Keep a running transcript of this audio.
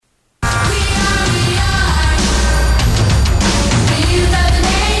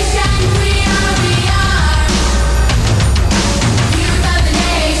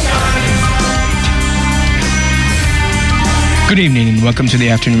Good evening and welcome to the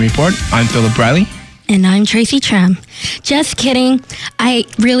Afternoon Report. I'm Philip Riley. And I'm Tracy Tram. Just kidding. I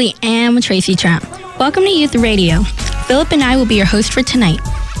really am Tracy Tram. Welcome to Youth Radio. Philip and I will be your host for tonight.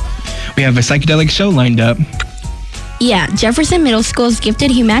 We have a psychedelic show lined up. Yeah, Jefferson Middle School's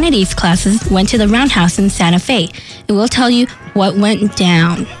gifted humanities classes went to the Roundhouse in Santa Fe. And we'll tell you what went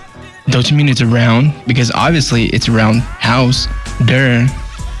down. Don't you mean it's a round? Because obviously it's a round house. Duh.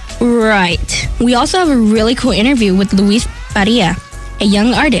 Right. We also have a really cool interview with Luis Faria, a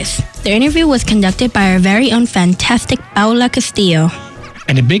young artist. The interview was conducted by our very own fantastic Paula Castillo.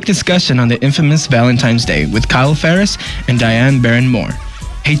 And a big discussion on the infamous Valentine's Day with Kyle Ferris and Diane Barron-Moore.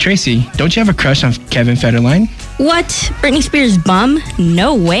 Hey Tracy, don't you have a crush on Kevin Federline? What? Britney Spears' bum?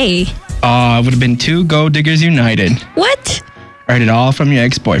 No way. It would have been two gold diggers united. What? I heard it all from your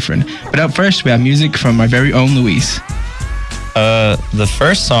ex-boyfriend. But up first, we have music from our very own Luis. The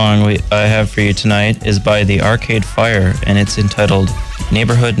first song I have for you tonight is by the Arcade Fire, and it's entitled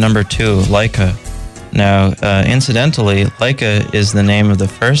Neighborhood Number 2, Laika. Now, incidentally, Laika is the name of the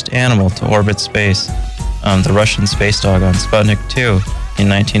first animal to orbit space, the Russian space dog on Sputnik 2 in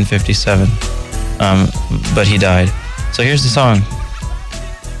 1957. But he died. So here's the song.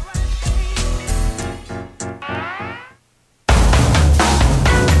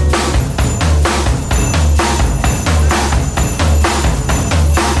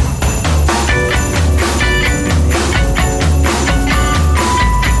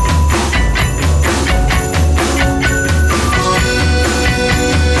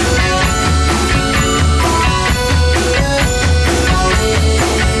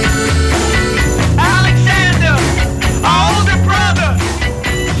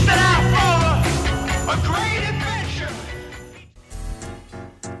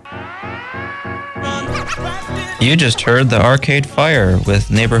 You just heard the Arcade Fire with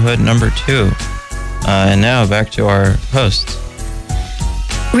Neighborhood Number 2. And now back to our hosts.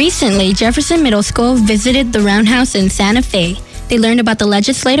 Recently, Jefferson Middle School visited the Roundhouse in Santa Fe. They learned about the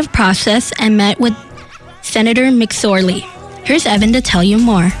legislative process and met with Senator McSorley. Here's Evan to tell you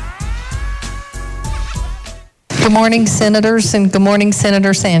more. Good morning, Senators, and good morning,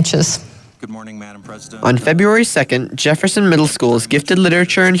 Senator Sanchez. Good morning, Madam President. On February 2nd, Jefferson Middle School's Gifted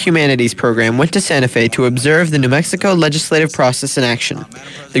Literature and Humanities program went to Santa Fe to observe the New Mexico legislative process in action.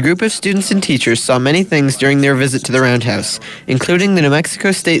 The group of students and teachers saw many things during their visit to the Roundhouse, including the New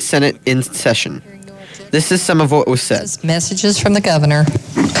Mexico State Senate in session. This is some of what was said. Messages from the governor.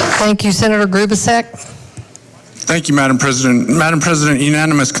 Thank you, Senator Grubasek. Thank you, Madam President. Madam President,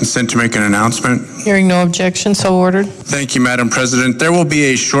 unanimous consent to make an announcement. Hearing no objection, so ordered. Thank you, Madam President. There will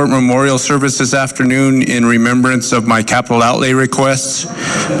be a short memorial service this afternoon in remembrance of my capital outlay requests.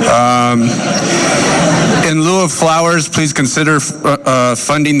 In lieu of flowers, please consider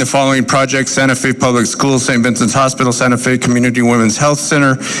funding the following projects: Santa Fe Public Schools, St. Vincent's Hospital, Santa Fe Community Women's Health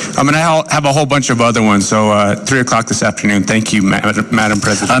Center. I'm going to have a whole bunch of other ones, so 3 o'clock this afternoon. Thank you, Madam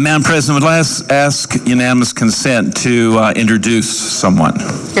President. Madam President, would I ask unanimous consent to introduce someone?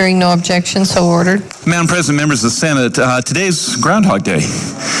 Hearing no objection, so ordered. Madam President, members of the Senate, today's Groundhog Day.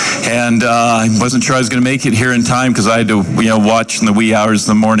 And I wasn't sure I was going to make it here in time because I had to, watch in the wee hours of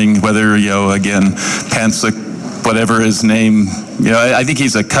the morning whether, again, Pensick, whatever his name, I think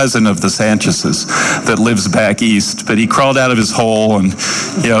he's a cousin of the Sanchez's that lives back east, but he crawled out of his hole and,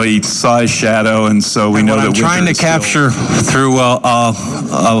 he saw his shadow, and so we know that I'm trying to capture through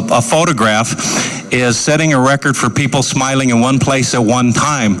a photograph is setting a record for people smiling in one place at one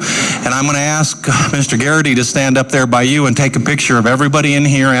time. And I'm going to ask Mr. Garrity to stand up there by you and take a picture of everybody in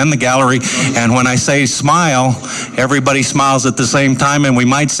here and the gallery. And when I say smile, everybody smiles at the same time, and we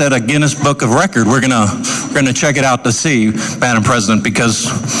might set a Guinness Book of Record. We're gonna check it out to see, Madam President, because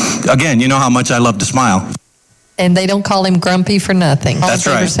again, you know how much I love to smile. And they don't call him grumpy for nothing. That's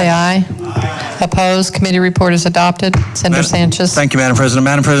right. All in favor, say aye. Opposed? Committee report is adopted. Senator Sanchez. Thank you, Madam President.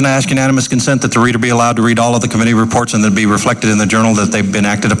 Madam President, I ask unanimous consent that the reader be allowed to read all of the committee reports and that be reflected in the journal that they've been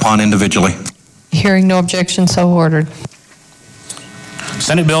acted upon individually. Hearing no objection, so ordered.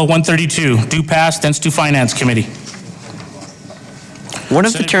 Senate Bill 132, due pass, thence to Finance Committee. One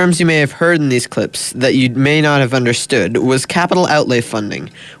of the terms you may have heard in these clips that you may not have understood was capital outlay funding,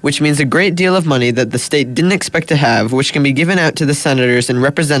 which means a great deal of money that the state didn't expect to have, which can be given out to the senators and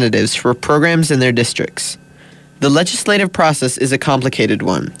representatives for programs in their districts. The legislative process is a complicated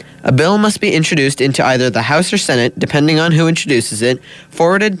one. A bill must be introduced into either the House or Senate, depending on who introduces it,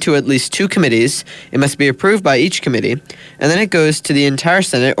 forwarded to at least 2 committees, it must be approved by each committee, and then it goes to the entire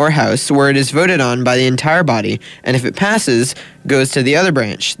Senate or House, where it is voted on by the entire body, and if it passes, goes to the other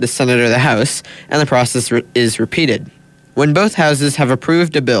branch, the Senate or the House, and the process is repeated. When both houses have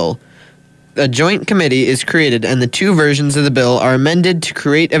approved a bill, a joint committee is created and the two versions of the bill are amended to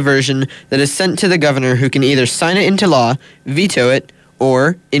create a version that is sent to the governor, who can either sign it into law, veto it,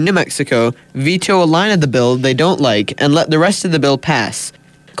 or, in New Mexico, veto a line of the bill they don't like and let the rest of the bill pass,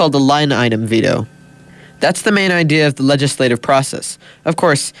 called a line item veto. That's the main idea of the legislative process. Of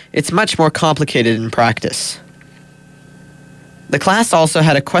course, it's much more complicated in practice. The class also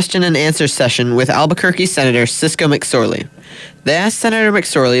had a question and answer session with Albuquerque Senator Cisco McSorley. They asked Senator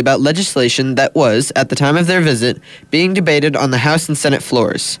McSorley about legislation that was, at the time of their visit, being debated on the House and Senate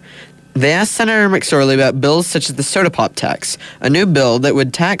floors. They asked Senator McSorley about bills such as the soda pop tax, a new bill that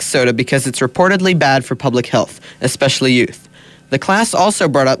would tax soda because it's reportedly bad for public health, especially youth. The class also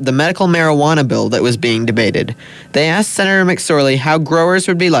brought up the medical marijuana bill that was being debated. They asked Senator McSorley how growers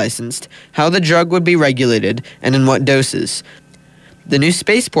would be licensed, how the drug would be regulated, and in what doses. The new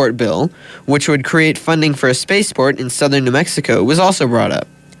spaceport bill, which would create funding for a spaceport in southern New Mexico, was also brought up.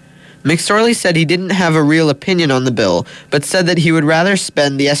 McSorley said he didn't have a real opinion on the bill, but said that he would rather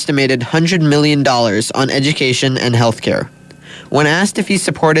spend the estimated $100 million on education and health care. When asked if he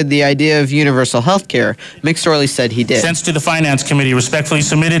supported the idea of universal health care, McSorley said he did. Sent to the Finance Committee. Respectfully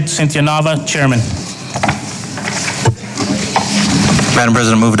submitted, Cynthia Nava, Chairman. Madam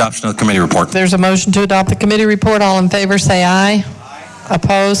President, move adoption of the committee report. There's a motion to adopt the committee report. All in favor, say aye.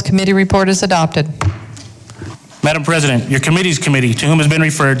 Opposed? Committee report is adopted. Madam President, your committee's committee, to whom has been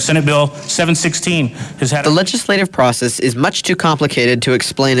referred, Senate Bill 716, has had... The legislative process is much too complicated to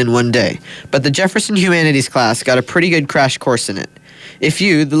explain in one day, but the Jefferson Humanities class got a pretty good crash course in it. If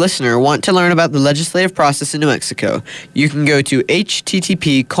you, the listener, want to learn about the legislative process in New Mexico, you can go to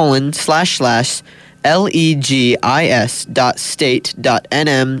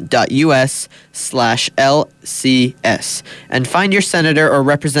http://legis.state.nm.us/LCS and find your senator or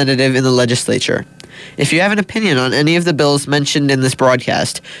representative in the legislature. If you have an opinion on any of the bills mentioned in this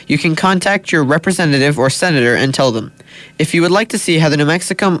broadcast, you can contact your representative or senator and tell them. If you would like to see how the New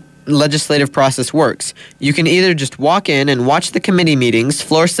Mexico legislative process works, you can either just walk in and watch the committee meetings,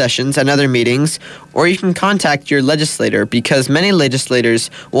 floor sessions, and other meetings, or you can contact your legislator, because many legislators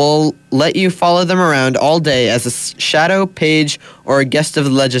will let you follow them around all day as a shadow, page, or a guest of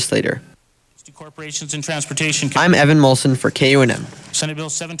the legislator. Corporations and Transportation. I'm Evan Molson for KUNM. Senate Bill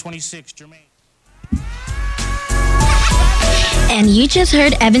 726, Germain. And you just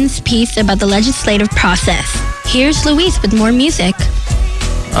heard Evan's piece about the legislative process. Here's Luis with more music.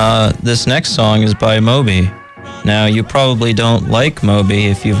 This next song is by Moby. Now, you probably don't like Moby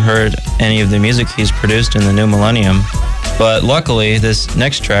if you've heard any of the music he's produced in the new millennium, but luckily this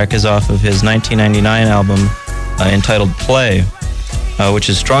next track is off of his 1999 album entitled Play, which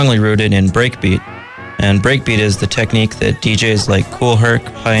is strongly rooted in breakbeat. And breakbeat is the technique that DJs like Kool Herc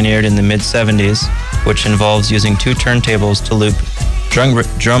pioneered in the mid-70s, which involves using two turntables to loop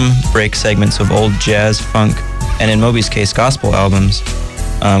drum break segments of old jazz, funk, and in Moby's case, gospel albums,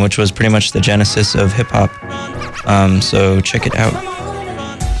 which was pretty much the genesis of hip-hop. So check it out.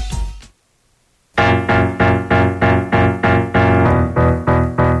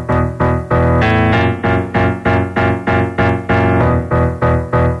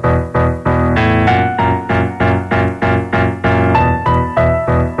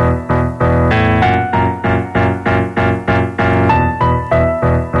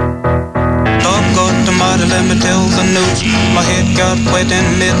 Wet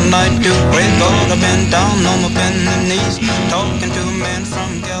in midnight dew, red gold, I've been down on my bending knees, talking to a man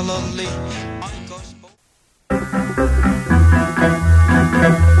from Galilee.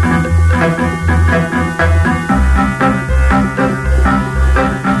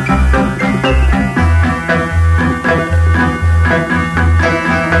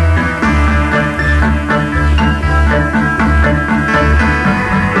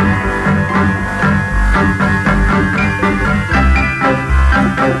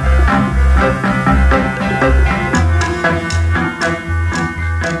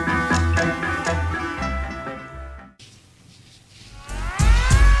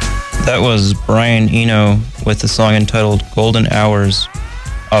 That was Brian Eno with the song entitled Golden Hours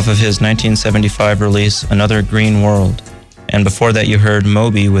off of his 1975 release Another Green World. And before that you heard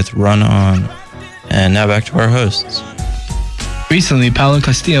Moby with Run On. And now back to our hosts. Recently, Paulo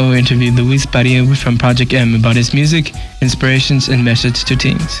Castillo interviewed Luis Padilla from Project M about his music, inspirations, and message to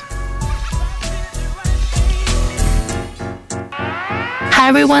teens. Hi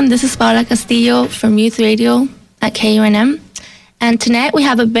everyone, this is Paula Castillo from Youth Radio at KUNM. And tonight we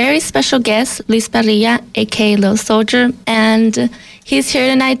have a very special guest, Luis Padilla, aka Little Soldier. And he's here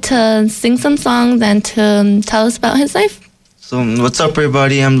tonight to sing some songs and to tell us about his life. So what's up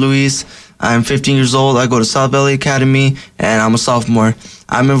everybody, I'm Luis. I'm 15 years old, I go to South Valley Academy, and I'm a sophomore.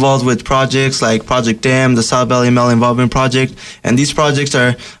 I'm involved with projects like Project M, the South Valley Male Involvement Project, and these projects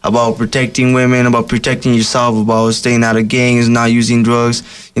are about protecting women, about protecting yourself, about staying out of gangs, not using drugs.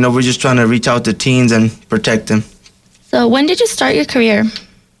 You know, we're just trying to reach out to teens and protect them. So when did you start your career?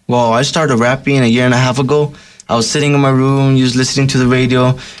 Well, I started rapping a year and a half ago. I was sitting in my room, just listening to the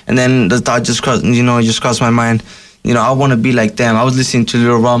radio, and then the thought just crossed my mind. You know, I want to be like them. I was listening to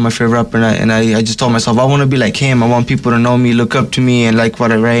Lil Rob, my favorite rapper, and I just told myself, I want to be like him. I want people to know me, look up to me, and like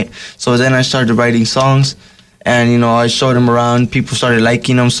what I write. So then I started writing songs, and, you know, I showed them around. People started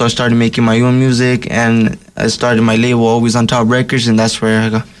liking them, so I started making my own music, and I started my label, Always on Top Records, and that's where I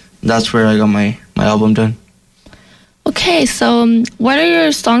got my album done. Okay, so what are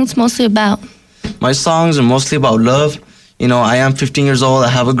your songs mostly about? My songs are mostly about love. You know, I am 15 years old. I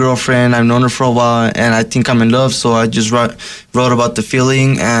have a girlfriend. I've known her for a while, and I think I'm in love. So I just wrote about the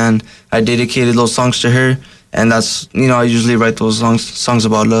feeling, and I dedicated those songs to her. And that's, you know, I usually write those songs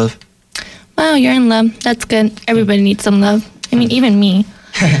about love. Wow, you're in love. That's good. Everybody needs some love. I mean, even me.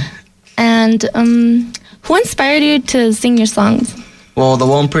 And who inspired you to sing your songs? Well, the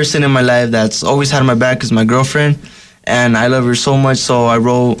one person in my life that's always had my back is my girlfriend. And I love her so much, so I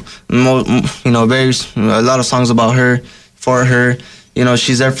wrote, a lot of songs about her, for her. You know,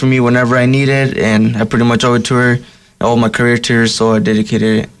 she's there for me whenever I need it, and I pretty much owe it to her. I owe my career to her, so I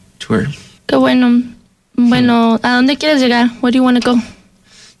dedicated it to her. Qué bueno. Bueno, ¿a dónde quieres llegar? Where do you want to go?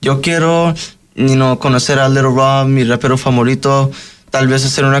 Yo quiero, conocer a Little Rob, mi rapero favorito. Tal vez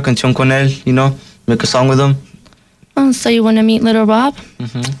hacer una canción con él, make a song with him. Oh, so you want to meet Little Rob?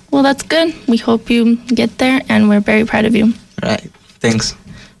 Mm-hmm. Well, that's good. We hope you get there, and we're very proud of you. All right. Thanks.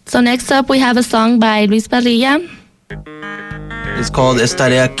 So next up, we have a song by Luis Parrilla. It's called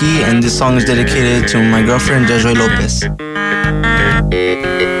Estaré Aquí, and this song is dedicated to my girlfriend, Joy Lopez.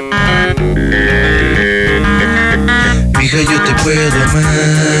 Fija, yo te puedo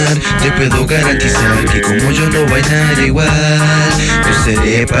amar, te puedo garantizar que como yo no hay nadie igual. Yo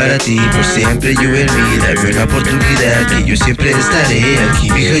seré para ti por siempre, you and me. Dame una oportunidad que yo siempre estaré aquí.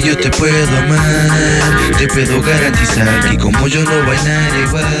 Fija, yo te puedo amar, te puedo garantizar que como yo no hay nadie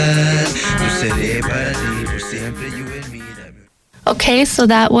igual. Yo seré para ti por siempre, you and me. Okay, so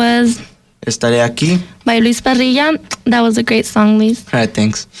that was Estaré Aquí by Luis Parrilla. That was a great song, Luis. All right,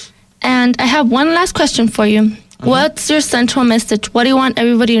 thanks. And I have one last question for you. Mm-hmm. What's your central message? What do you want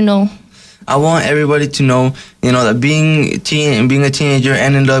everybody to know? I want everybody to know, that being a teenager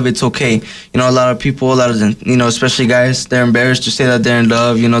and in love, it's okay. A lot of people, especially guys, they're embarrassed to say that they're in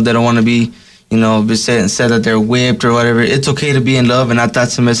love. They don't want to be, said that they're whipped or whatever. It's okay to be in love, and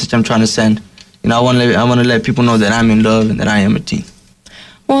that's the message I'm trying to send. I want to let people know that I'm in love and that I am a teen.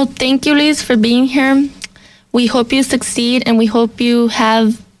 Well, thank you, Liz, for being here. We hope you succeed, and we hope you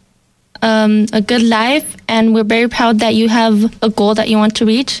have a good life, and we're very proud that you have a goal that you want to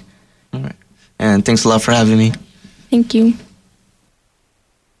reach. All right. And thanks a lot for having me. Thank you.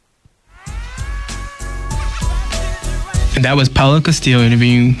 And that was Paulo Castillo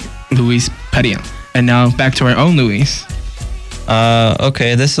interviewing Luis Parrilla. And now back to our own Luis.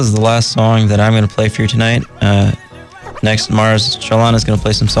 Okay, this is the last song that I'm going to play for you tonight. Next, Mars Shalana is going to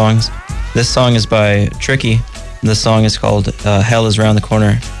play some songs. This song is by Tricky. This song is called Hell is Around the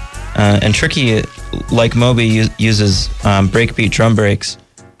Corner. And Tricky, like Moby, uses breakbeat drum breaks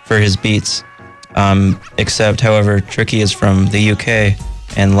for his beats. Except, however, Tricky is from the UK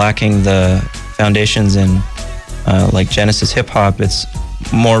and lacking the foundations in like Genesis hip-hop. It's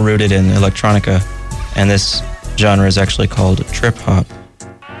more rooted in electronica. And this genre is actually called trip-hop.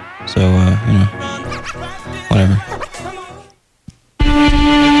 So, whatever.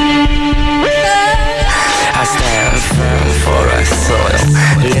 I stand firm for our soil.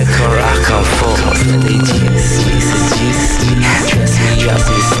 Liquor rock on force. They juicy. Trust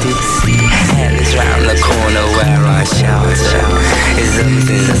me, sticky. Hands round the corner where I shelter. Isms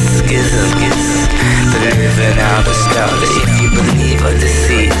is a schism. Believing out the scholar. If you believe or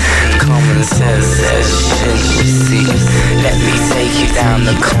deceive, common sense says shouldn't receive. Let me take you down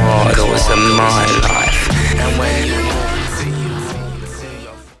the corridors of my life. And when you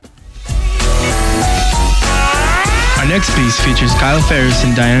Our next piece features Kyle Ferris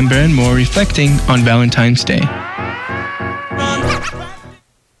and Diane Barron-Moore reflecting on Valentine's Day.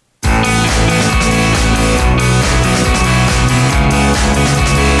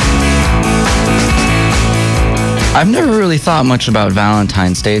 I've never really thought much about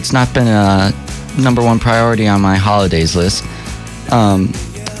Valentine's Day. It's not been a number one priority on my holidays list.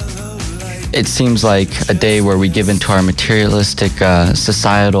 It seems like a day where we give into our materialistic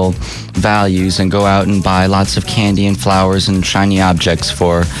societal values and go out and buy lots of candy and flowers and shiny objects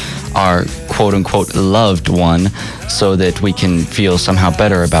for our quote-unquote loved one so that we can feel somehow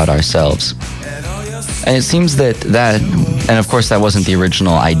better about ourselves. And it seems that, and of course that wasn't the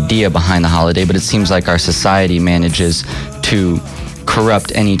original idea behind the holiday, but it seems like our society manages to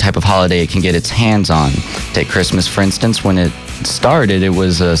corrupt any type of holiday it can get its hands on. Take Christmas, for instance. When it started, it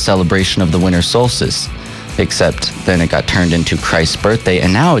was a celebration of the winter solstice, except then it got turned into Christ's birthday.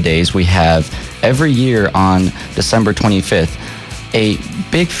 And nowadays we have, every year on December 25th, a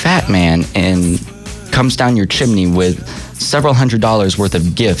big fat man comes down your chimney with several $100s worth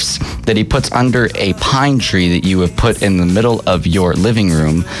of gifts that he puts under a pine tree that you have put in the middle of your living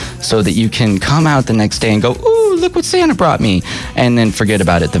room so that you can come out the next day and go, ooh, look what Santa brought me, and then forget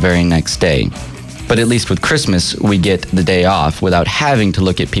about it the very next day. But at least with Christmas, we get the day off without having to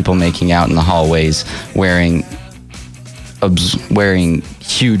look at people making out in the hallways wearing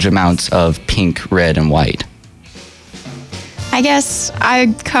huge amounts of pink, red, and white. I guess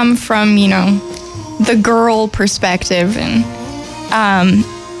I come from, the girl perspective, and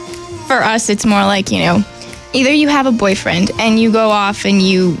for us it's more like, either you have a boyfriend and you go off and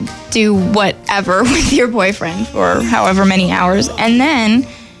you do whatever with your boyfriend for however many hours, and then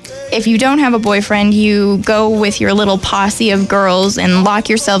if you don't have a boyfriend, you go with your little posse of girls and lock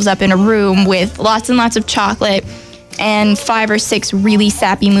yourselves up in a room with lots and lots of chocolate and 5 or 6 really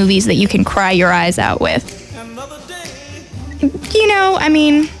sappy movies that you can cry your eyes out with.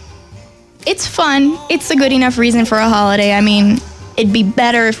 It's fun. It's a good enough reason for a holiday. It'd be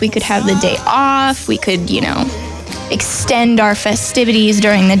better if we could have the day off. We could, extend our festivities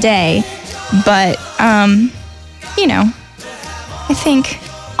during the day. But, I think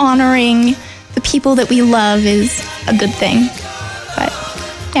honoring the people that we love is a good thing. But,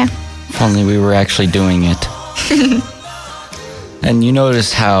 yeah. If only we were actually doing it. And you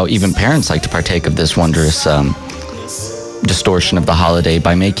notice how even parents like to partake of this wondrous distortion of the holiday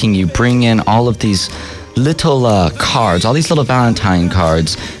by making you bring in all of these little cards, all these little Valentine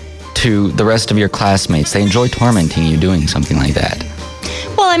cards to the rest of your classmates. They enjoy tormenting you doing something like that.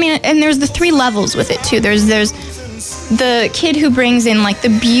 Well, and there's the 3 levels with it too. There's the kid who brings in like the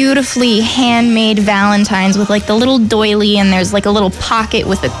beautifully handmade Valentines with like the little doily, and there's like a little pocket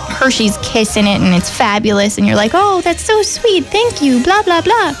with a Hershey's Kiss in it, and it's fabulous, and you're like, oh, that's so sweet, thank you, blah, blah,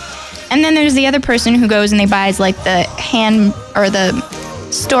 blah. And then there's the other person who goes and they buys like the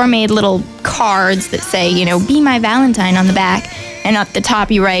store-made little cards that say, be my Valentine on the back. And at the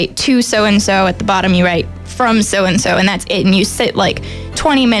top you write to so-and-so, at the bottom you write from so-and-so, and that's it. And you sit like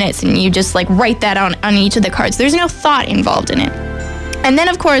 20 minutes and you just like write that on each of the cards. There's no thought involved in it. And then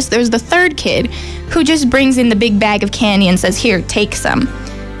of course there's the third kid who just brings in the big bag of candy and says, here, take some.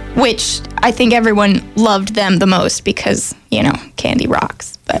 Which I think everyone loved them the most because, candy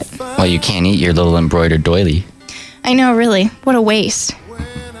rocks. But well, you can't eat your little embroidered doily. I know, really. What a waste.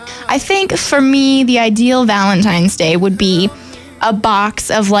 I think for me, the ideal Valentine's Day would be a box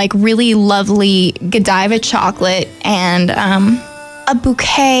of like really lovely Godiva chocolate and a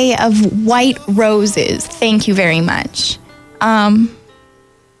bouquet of white roses. Thank you very much. I'd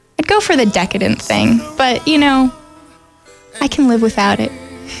go for the decadent thing, but I can live without it.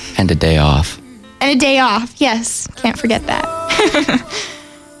 And a day off. And a day off, yes. Can't forget that.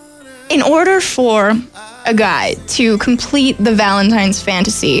 In order for a guy to complete the Valentine's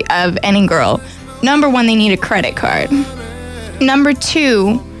fantasy of any girl, number 1, they need a credit card. Number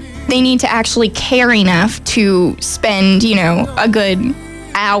 2, they need to actually care enough to spend, a good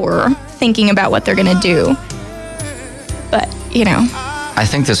hour thinking about what they're going to do. But, I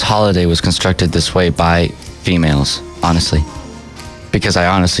think this holiday was constructed this way by females, honestly. Because I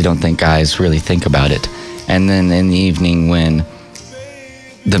honestly don't think guys really think about it. And then in the evening when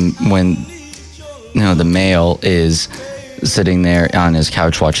the male is sitting there on his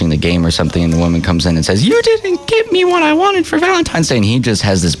couch watching the game or something, and the woman comes in and says, you didn't get me what I wanted for Valentine's Day, and he just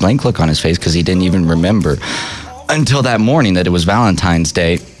has this blank look on his face because he didn't even remember until that morning that it was Valentine's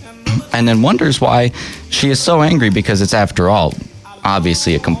Day, and then wonders why she is so angry because it's, after all,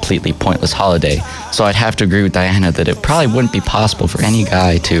 obviously a completely pointless holiday. So I'd have to agree with Diana that it probably wouldn't be possible for any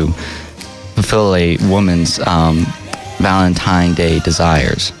guy to fulfill a woman's Valentine's Day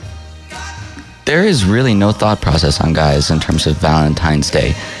desires. There is really no thought process on guys in terms of Valentine's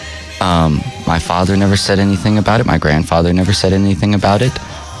Day. My father never said anything about it. My grandfather never said anything about it.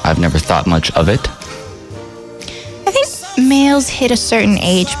 I've never thought much of it. I think males hit a certain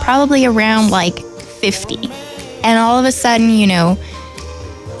age, probably around like 50. And all of a sudden,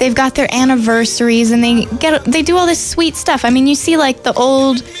 they've got their anniversaries and they do all this sweet stuff. You see like the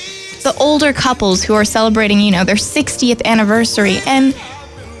older couples who are celebrating, their 60th anniversary, and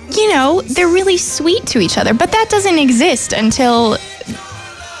they're really sweet to each other. But that doesn't exist until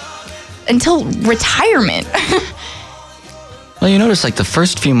until retirement. Well, you notice like the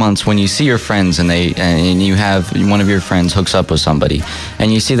first few months when you see your friends and you have one of your friends hooks up with somebody,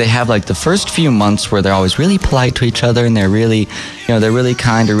 and you see they have like the first few months where they're always really polite to each other and they're really, they're really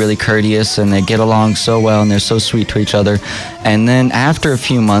kind or really courteous and they get along so well and they're so sweet to each other. And then after a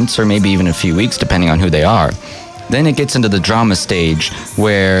few months or maybe even a few weeks, depending on who they are, then it gets into the drama stage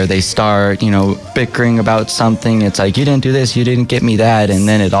where they start, bickering about something. It's like, you didn't do this, you didn't get me that. And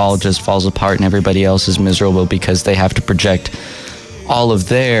then it all just falls apart and everybody else is miserable because they have to project all of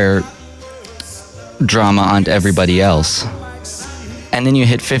their drama onto everybody else. And then you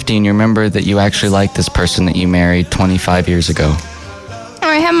hit 50 and you remember that you actually like this person that you married 25 years ago. Oh,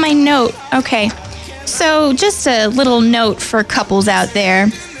 I have my note. Okay. So just a little note for couples out there.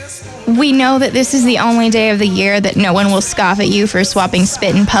 We know that this is the only day of the year that no one will scoff at you for swapping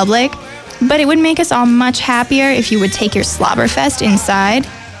spit in public, but it would make us all much happier if you would take your slobberfest inside.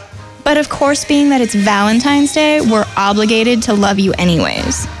 But of course, being that it's Valentine's Day, we're obligated to love you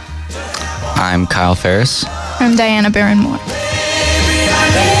anyways. I'm Kyle Ferris. I'm Diana Barron-Moore.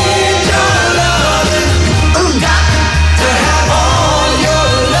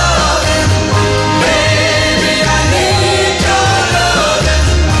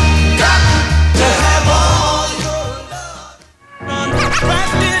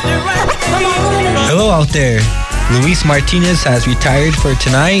 Hello out there. Luis Martinez has retired for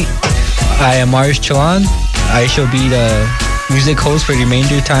tonight. I am Marius Chalan. I shall be the music host for the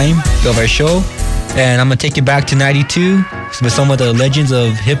remainder time of our show. And I'm going to take you back to 92 with some of the legends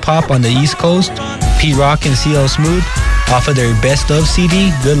of hip-hop on the East Coast, P-Rock and CL Smooth, off of their Best Of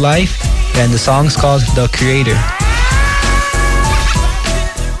CD, Good Life, and the song's called The Creator.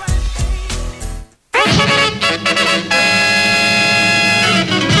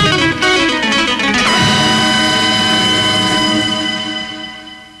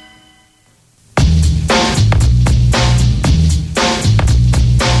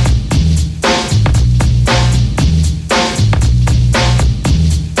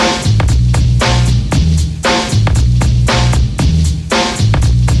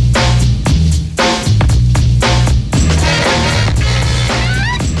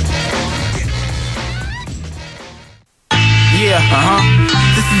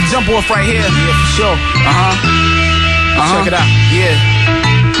 Off right here, yeah, for sure. Check it out, yeah.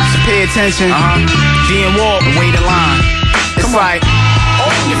 So pay attention. Be in walk and wait in line. It's like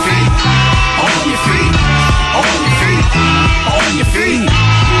on your feet, on your feet, on your feet, on your feet,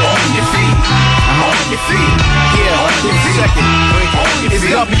 on your feet, on your feet. Yeah, on your feet. Second, it's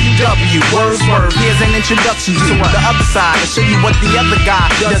WW Wordsworth. Here's an introduction to the other side to show you what the other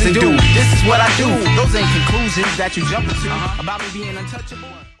guy doesn't do. This is what I do. Those ain't conclusions that you jump into about me being untouchable.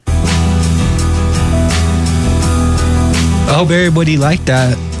 I hope everybody liked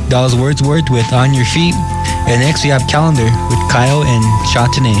that. That was Wordsworth with On Your Feet. And next we have Calendar with Kyle and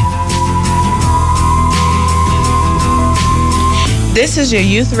Chantene. This is your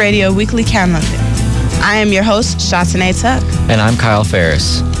Youth Radio Weekly Calendar. I am your host, Chantene Tuck. And I'm Kyle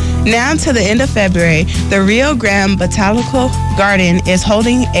Ferris. Now to the end of February, the Rio Grande Botanical Garden is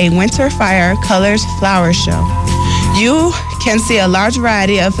holding a Winter Fire Colors Flower Show. You can see a large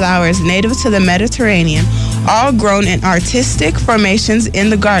variety of flowers native to the Mediterranean, all grown in artistic formations in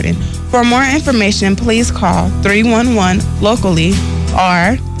the garden. For more information, please call 311 locally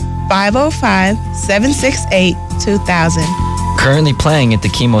or 505-768-2000. Currently playing at the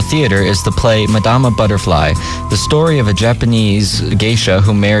Chemo Theater is the play Madama Butterfly, the story of a Japanese geisha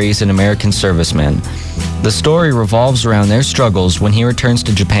who marries an American serviceman. The story revolves around their struggles when he returns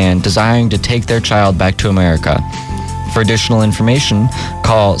to Japan, desiring to take their child back to America. For additional information,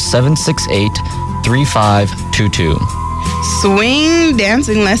 call 768-3522. Swing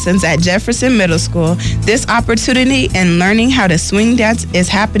dancing lessons at Jefferson Middle School. This opportunity in learning how to swing dance is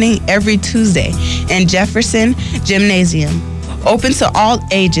happening every Tuesday in Jefferson Gymnasium. Open to all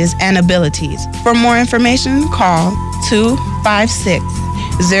ages and abilities. For more information, call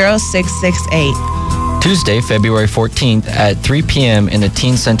 256-0668. Tuesday, February 14th at 3 p.m. in the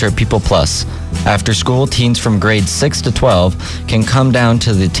Teen Center People Plus. After school, teens from grades 6 to 12 can come down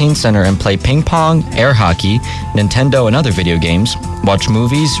to the Teen Center and play ping pong, air hockey, Nintendo, and other video games, watch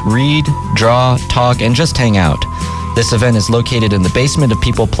movies, read, draw, talk, and just hang out. This event is located in the basement of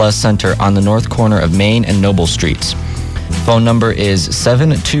People Plus Center on the north corner of Main and Noble Streets. Phone number is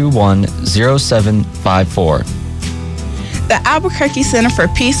 721-0754. The Albuquerque Center for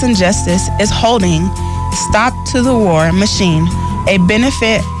Peace and Justice is holding Stop to the War Machine, a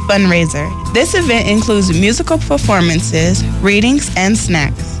benefit fundraiser. This event includes musical performances, readings, and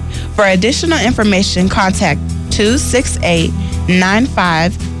snacks. For additional information, contact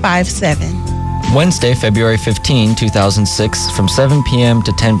 268-95 857. Wednesday, February 15, 2006, from 7 p.m.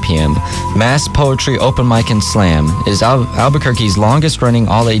 to 10 p.m., Mass Poetry Open Mic and Slam is Albuquerque's longest-running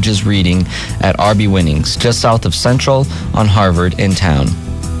all-ages reading at RB Winnings, just south of Central on Harvard in town.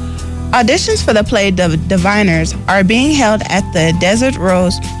 Auditions for the play The Diviners are being held at the Desert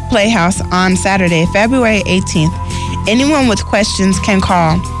Rose Playhouse on Saturday, February 18th. Anyone with questions can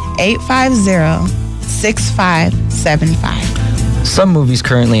call 850-6575. Some movies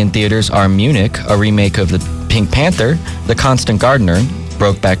currently in theaters are Munich, a remake of The Pink Panther, The Constant Gardener,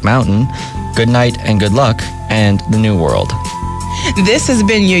 Brokeback Mountain, Good Night and Good Luck, and The New World. This has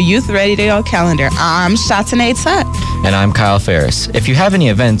been your Youth Radio Calendar. I'm Shatane Tuck. And I'm Kyle Ferris. If you have any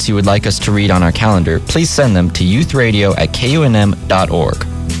events you would like us to read on our calendar, please send them to youthradio@kunm.org.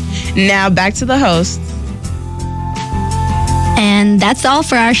 Now back to the host. And that's all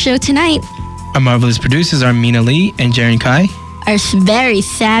for our show tonight. Our marvelous producers are Mina Lee and Jaren Kai. Our very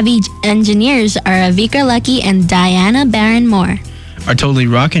savvy engineers are Avika Lucky and Diana Barron Moore. Our totally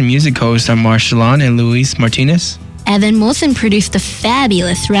rockin' music hosts are Marshalon and Luis Martinez. Evan Molson produced the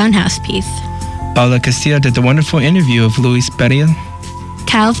fabulous Roundhouse piece. Paula Castillo did the wonderful interview of Luis Peria.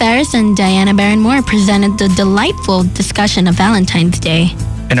 Kyle Ferris and Diana Barron Moore presented the delightful discussion of Valentine's Day.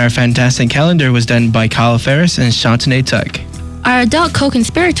 And our fantastic calendar was done by Kyle Ferris and Shantae Tuck. Our adult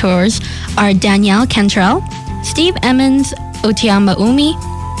co-conspirators are Danielle Cantrell, Steve Emmons, Otiama Umi,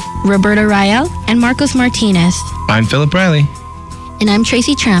 Roberta Rael, and Marcos Martinez. I'm Philip Riley. And I'm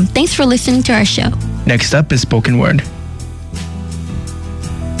Tracy Tram. Thanks for listening to our show. Next up is Spoken Word.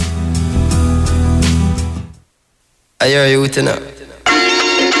 Ayo, you with now?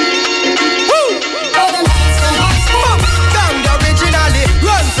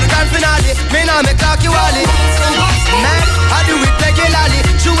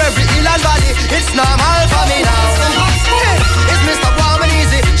 It's normal for me now. It's Mr. Warm and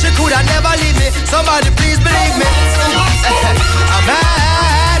Easy. She could have never leave me. Somebody please believe me. I'm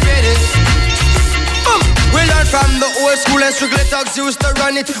mad with it. We learned from the old school and strictly thugs used to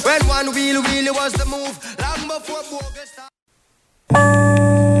run it. When one wheel really was the move. Long before bogus.